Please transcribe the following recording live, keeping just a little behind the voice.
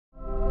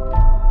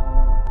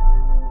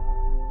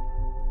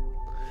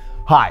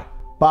Hi,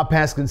 Bob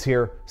Paskins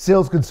here,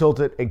 sales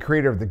consultant and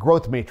creator of the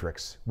Growth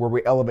Matrix, where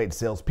we elevate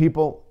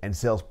salespeople and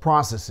sales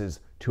processes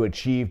to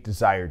achieve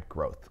desired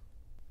growth.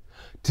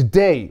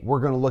 Today, we're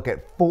going to look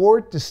at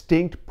 4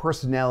 distinct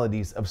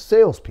personalities of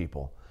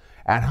salespeople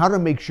and how to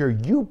make sure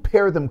you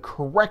pair them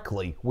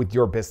correctly with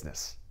your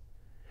business.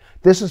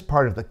 This is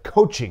part of the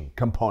coaching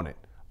component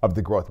of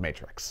the Growth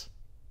Matrix.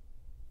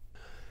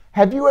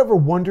 Have you ever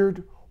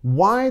wondered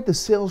why the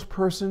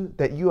salesperson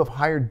that you have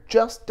hired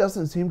just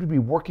doesn't seem to be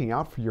working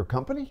out for your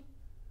company?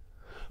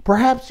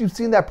 Perhaps you've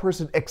seen that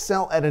person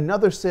excel at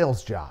another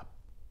sales job.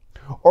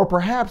 Or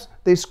perhaps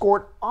they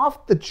scored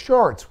off the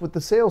charts with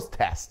the sales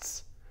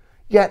tests,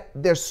 yet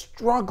they're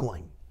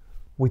struggling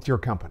with your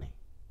company.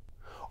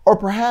 Or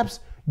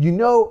perhaps you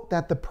know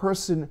that the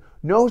person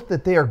knows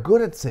that they are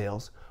good at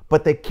sales,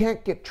 but they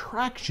can't get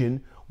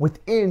traction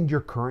within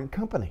your current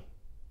company.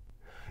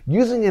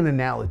 Using an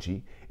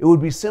analogy, it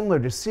would be similar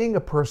to seeing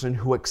a person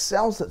who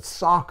excels at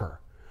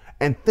soccer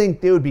and think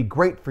they would be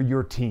great for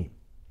your team.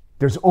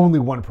 There's only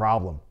one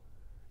problem.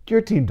 Your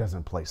team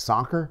doesn't play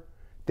soccer,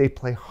 they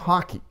play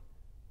hockey.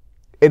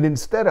 And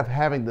instead of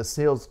having the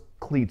sales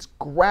cleats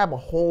grab a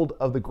hold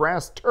of the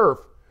grass turf,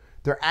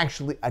 they're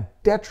actually a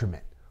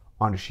detriment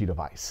on a sheet of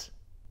ice.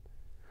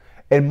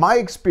 In my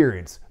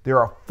experience, there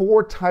are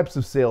 4 types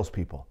of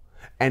salespeople,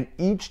 and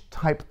each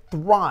type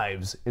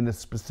thrives in a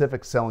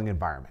specific selling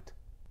environment.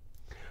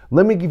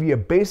 Let me give you a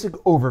basic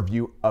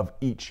overview of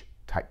each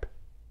type.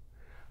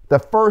 The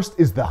first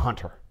is the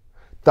hunter.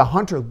 The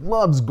hunter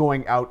loves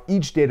going out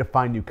each day to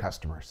find new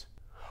customers.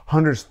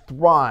 Hunters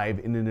thrive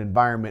in an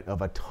environment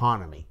of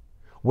autonomy,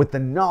 with the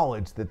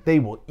knowledge that they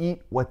will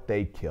eat what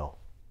they kill.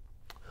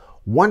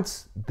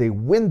 Once they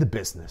win the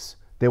business,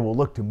 they will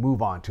look to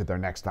move on to their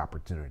next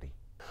opportunity.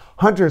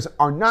 Hunters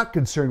are not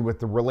concerned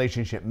with the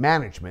relationship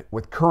management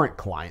with current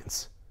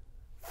clients.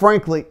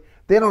 Frankly,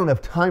 they don't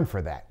have time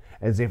for that,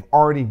 as they've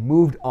already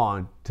moved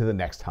on to the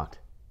next hunt.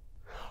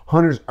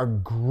 Hunters are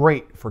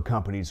great for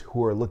companies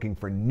who are looking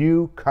for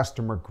new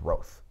customer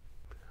growth.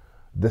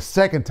 The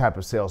second type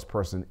of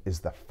salesperson is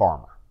the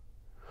farmer.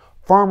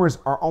 Farmers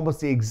are almost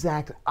the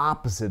exact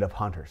opposite of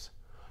hunters.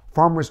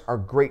 Farmers are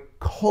great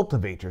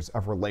cultivators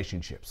of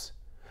relationships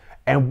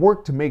and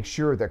work to make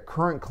sure their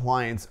current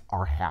clients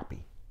are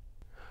happy.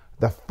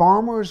 The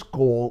farmer's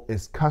goal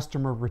is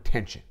customer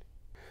retention,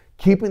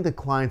 keeping the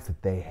clients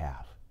that they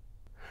have.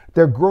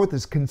 Their growth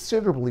is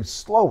considerably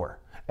slower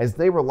as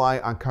they rely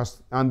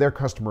on their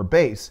customer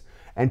base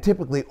and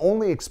typically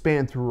only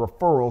expand through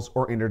referrals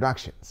or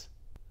introductions.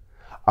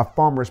 A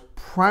farmer's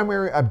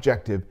primary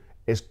objective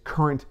is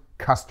current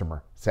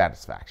customer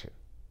satisfaction.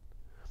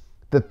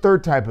 The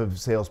third type of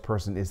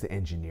salesperson is the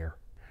engineer.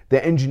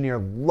 The engineer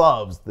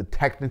loves the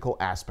technical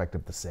aspect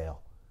of the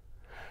sale.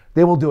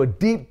 They will do a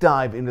deep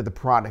dive into the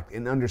product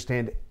and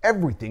understand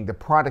everything the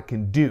product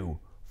can do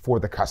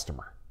for the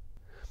customer.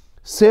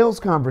 Sales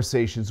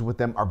conversations with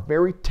them are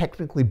very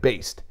technically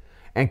based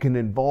and can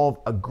involve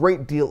a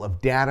great deal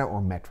of data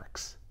or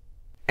metrics.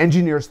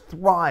 Engineers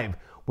thrive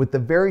with the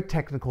very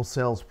technical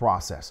sales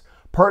process,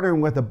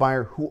 partnering with a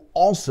buyer who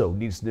also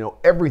needs to know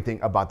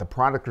everything about the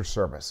product or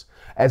service,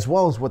 as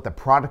well as what the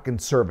product and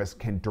service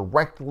can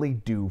directly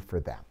do for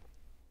them.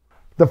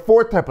 The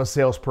fourth type of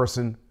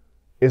salesperson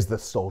is the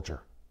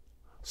soldier.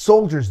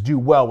 Soldiers do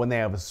well when they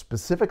have a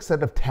specific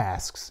set of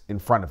tasks in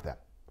front of them.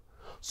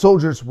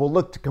 Soldiers will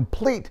look to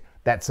complete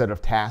that set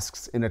of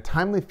tasks in a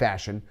timely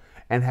fashion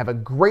and have a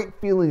great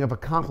feeling of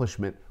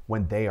accomplishment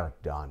when they are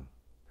done.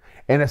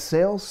 In a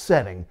sales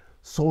setting,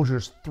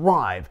 soldiers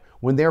thrive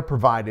when they are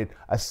provided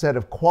a set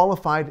of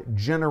qualified,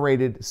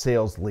 generated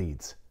sales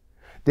leads.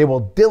 They will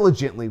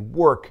diligently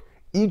work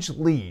each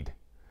lead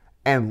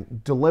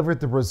and deliver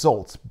the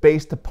results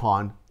based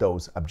upon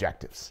those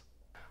objectives.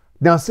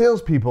 Now,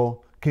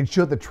 salespeople can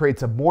show the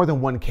traits of more than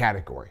one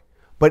category,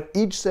 but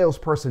each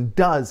salesperson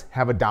does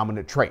have a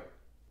dominant trait.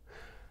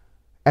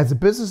 As a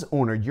business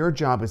owner, your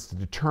job is to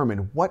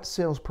determine what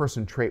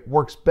salesperson trait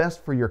works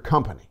best for your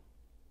company,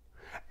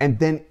 and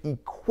then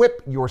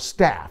equip your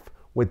staff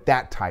with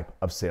that type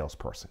of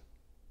salesperson.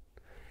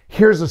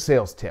 Here's a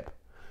sales tip.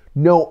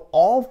 Know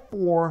all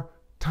 4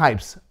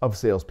 types of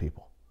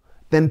salespeople.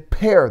 Then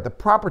pair the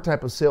proper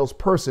type of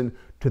salesperson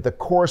to the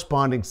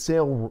corresponding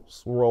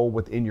sales role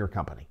within your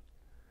company.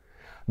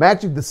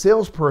 Matching the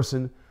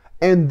salesperson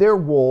and their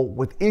role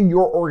within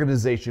your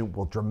organization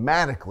will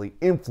dramatically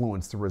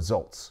influence the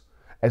results,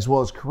 as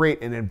well as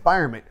create an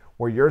environment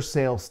where your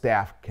sales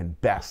staff can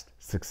best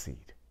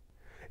succeed.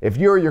 If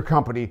you or your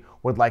company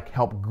would like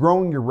help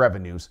growing your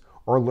revenues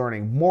or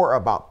learning more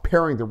about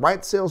pairing the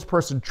right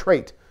salesperson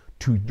trait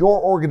to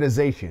your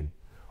organization,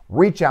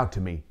 reach out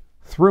to me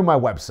through my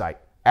website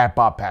at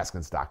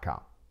bobpaskins.com.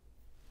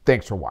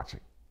 Thanks for watching.